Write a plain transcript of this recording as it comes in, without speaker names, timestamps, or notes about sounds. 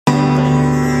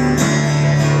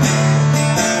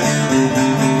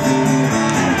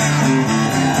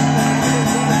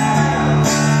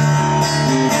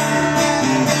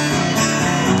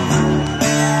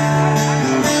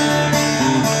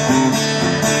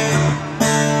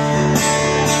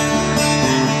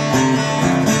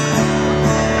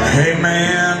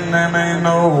wearing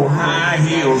no high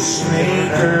heel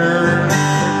sneakers.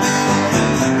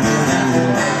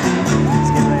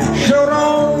 Sure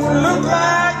don't look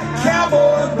like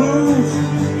cowboy blues.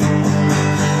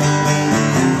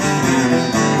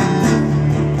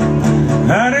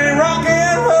 That ain't rock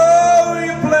and roll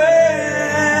you playing,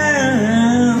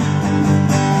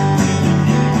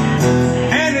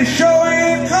 and it sure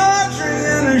ain't country,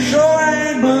 and it sure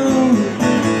ain't blues.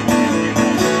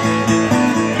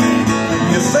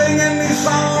 You're singing these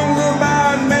songs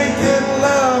about making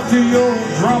love to your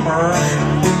drummer.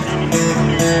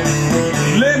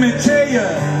 Let me tell you,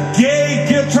 gay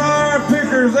guitar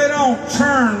pickers, they don't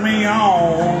turn me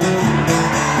on.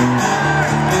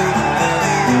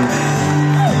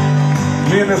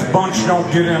 Me and this bunch don't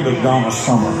get into Donna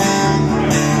Summer.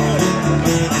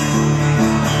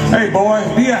 Hey boy,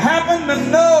 do you happen to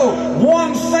know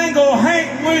one single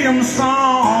Hank Williams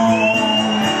song?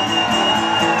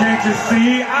 Can't you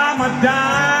see I'm a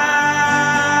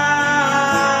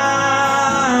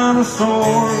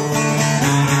dinosaur?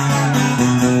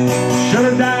 Should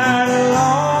have died a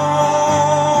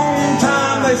long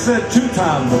time, they said 2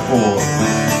 times before.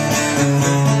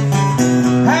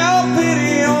 Have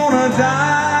pity on a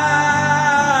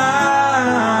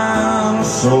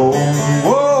dinosaur.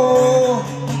 Whoa,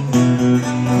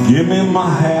 give me my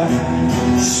hat.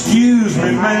 Excuse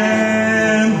me,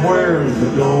 man, where's the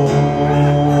door?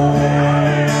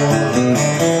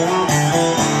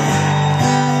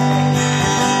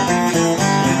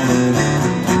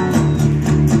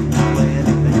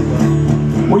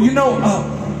 Well, you know,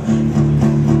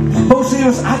 both of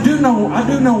us, I do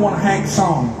know one Hank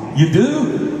song. You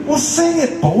do? Well, sing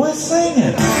it, boy, sing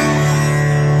it.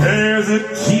 There's a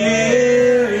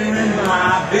tear in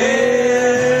my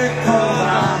bed 'cause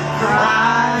I'm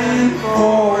crying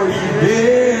for you,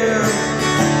 dear.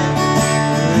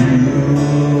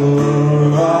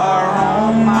 You are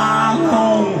on my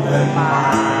lonely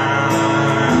mind.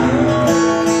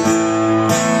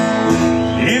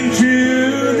 Into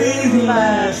these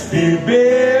last few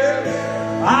beers,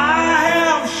 I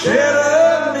have shed a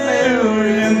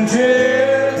million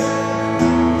tears.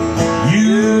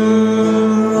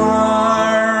 You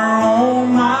are on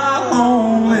my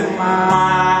lonely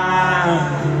mind.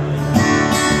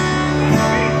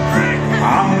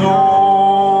 I'm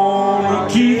gonna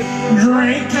keep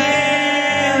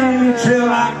drinking till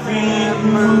I can't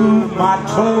move my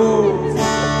toes.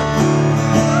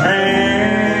 And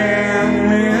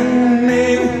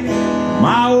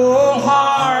my old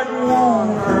heart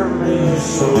won't hurt me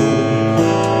so.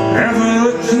 There's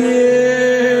a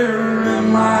tear in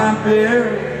my bed.